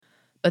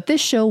But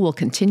this show will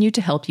continue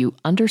to help you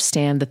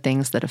understand the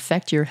things that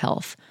affect your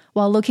health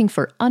while looking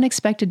for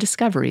unexpected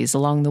discoveries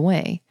along the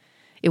way.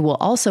 It will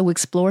also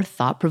explore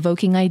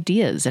thought-provoking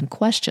ideas and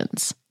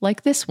questions,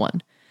 like this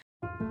one.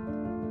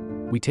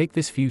 We take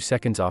this few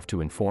seconds off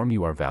to inform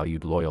you, our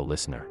valued loyal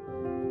listener,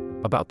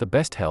 about the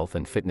best health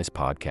and fitness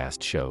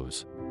podcast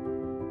shows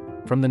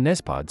from the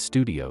Nespod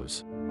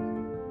Studios.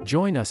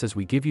 Join us as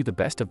we give you the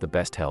best of the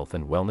best health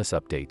and wellness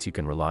updates you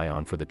can rely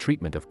on for the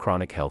treatment of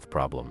chronic health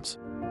problems.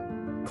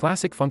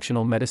 Classic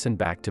functional medicine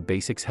back to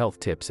basics health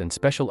tips and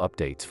special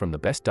updates from the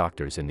best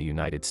doctors in the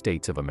United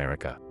States of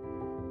America.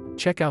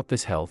 Check out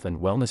this health and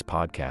wellness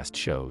podcast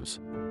shows.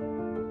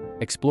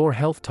 Explore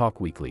Health Talk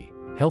Weekly,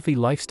 Healthy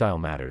Lifestyle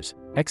Matters,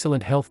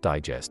 Excellent Health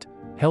Digest,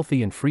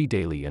 Healthy and Free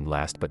Daily, and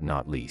last but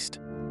not least,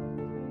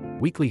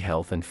 Weekly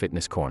Health and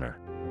Fitness Corner.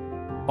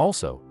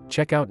 Also,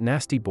 check out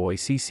Nasty Boy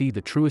CC,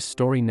 the truest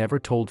story never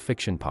told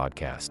fiction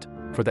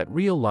podcast, for that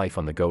real life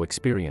on the go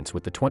experience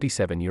with the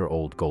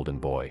 27-year-old golden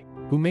boy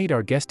who made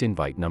our guest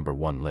invite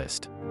 #1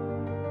 list.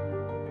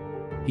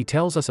 He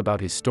tells us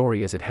about his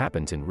story as it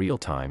happens in real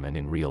time and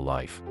in real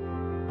life.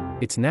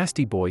 It's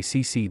Nasty Boy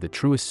CC, the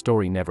truest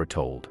story never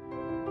told.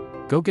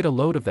 Go get a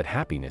load of that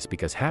happiness,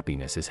 because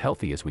happiness is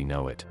healthy as we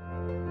know it.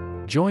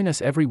 Join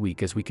us every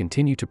week as we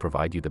continue to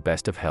provide you the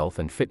best of health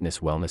and fitness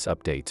wellness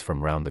updates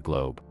from around the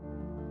globe.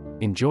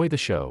 Enjoy the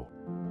show.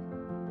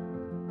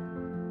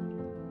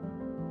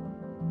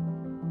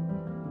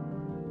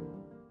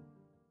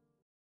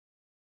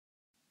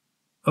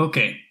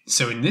 Okay,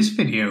 so in this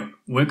video,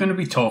 we're going to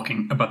be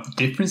talking about the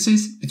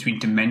differences between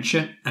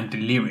dementia and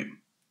delirium.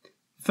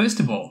 First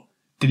of all,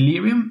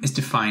 delirium is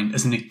defined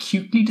as an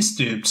acutely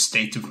disturbed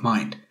state of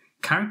mind,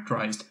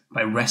 characterized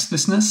by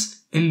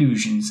restlessness,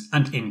 illusions,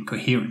 and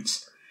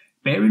incoherence.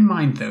 Bear in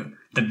mind, though,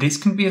 that this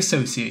can be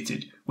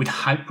associated with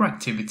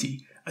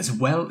hyperactivity as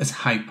well as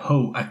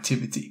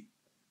hypoactivity.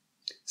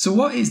 So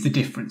what is the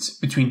difference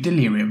between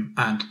delirium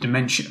and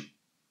dementia?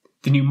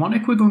 The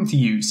mnemonic we're going to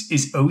use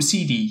is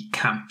OCD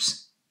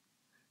CAMPS.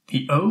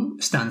 The O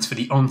stands for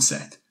the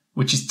onset,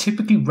 which is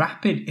typically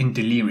rapid in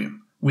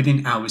delirium,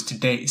 within hours to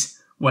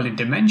days, while in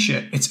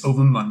dementia it's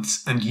over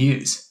months and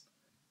years.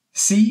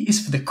 C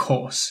is for the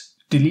course.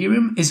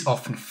 Delirium is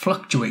often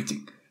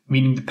fluctuating,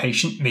 meaning the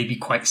patient may be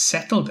quite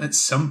settled at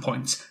some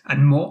points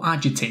and more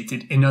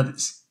agitated in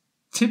others.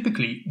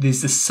 Typically,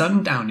 there's the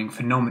sundowning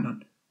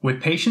phenomenon, where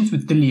patients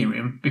with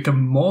delirium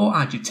become more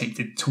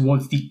agitated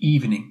towards the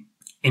evening.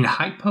 In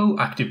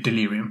hypoactive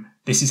delirium,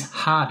 this is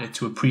harder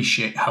to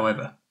appreciate,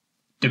 however.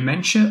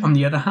 Dementia, on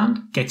the other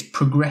hand, gets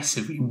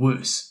progressively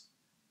worse.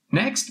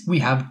 Next, we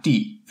have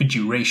D for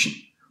duration,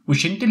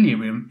 which in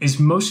delirium is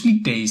mostly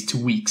days to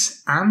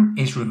weeks and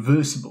is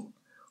reversible,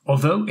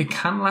 although it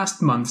can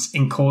last months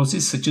in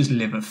causes such as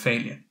liver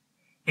failure.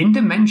 In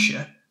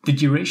dementia, the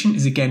duration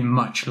is again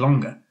much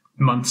longer,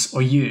 months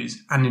or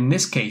years, and in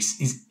this case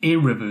is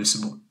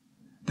irreversible.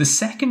 The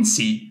second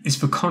C is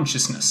for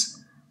consciousness,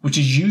 which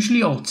is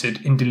usually altered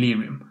in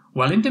delirium,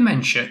 while in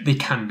dementia they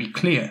can be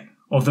clear,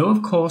 although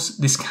of course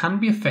this can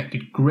be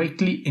affected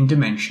greatly in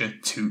dementia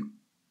too.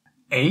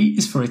 A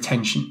is for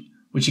attention,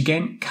 which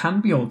again can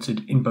be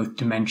altered in both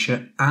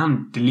dementia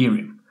and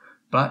delirium,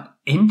 but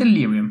in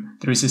delirium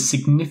there is a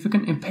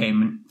significant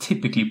impairment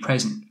typically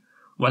present,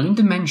 while in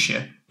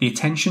dementia the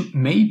attention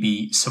may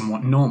be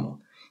somewhat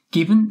normal,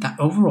 given that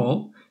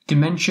overall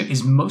dementia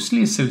is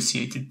mostly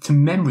associated to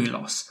memory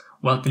loss,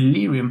 while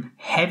delirium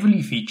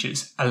heavily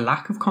features a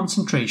lack of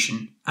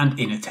concentration and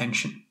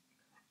inattention.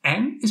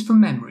 M is for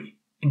memory.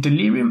 In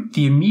delirium,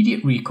 the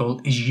immediate recall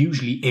is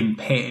usually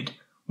impaired,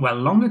 while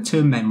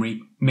longer-term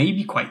memory may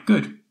be quite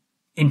good.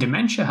 In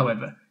dementia,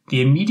 however,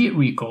 the immediate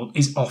recall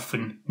is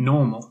often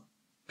normal.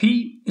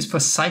 P is for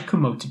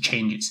psychomotor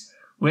changes,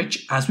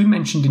 which, as we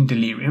mentioned in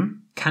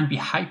delirium, can be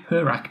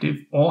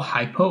hyperactive or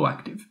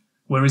hypoactive,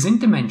 whereas in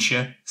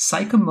dementia,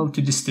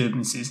 psychomotor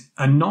disturbances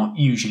are not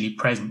usually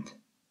present.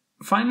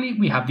 Finally,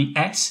 we have the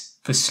S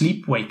for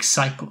sleep-wake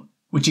cycle,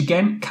 which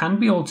again can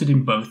be altered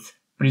in both,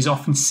 but is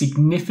often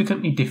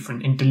significantly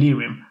different in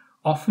delirium.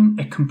 Often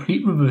a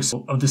complete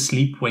reversal of the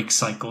sleep-wake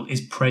cycle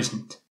is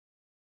present.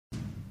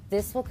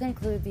 This will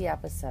conclude the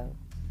episode.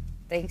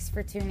 Thanks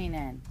for tuning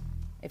in.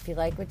 If you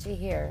like what you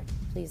hear,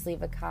 please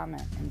leave a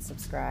comment and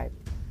subscribe.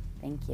 Thank you.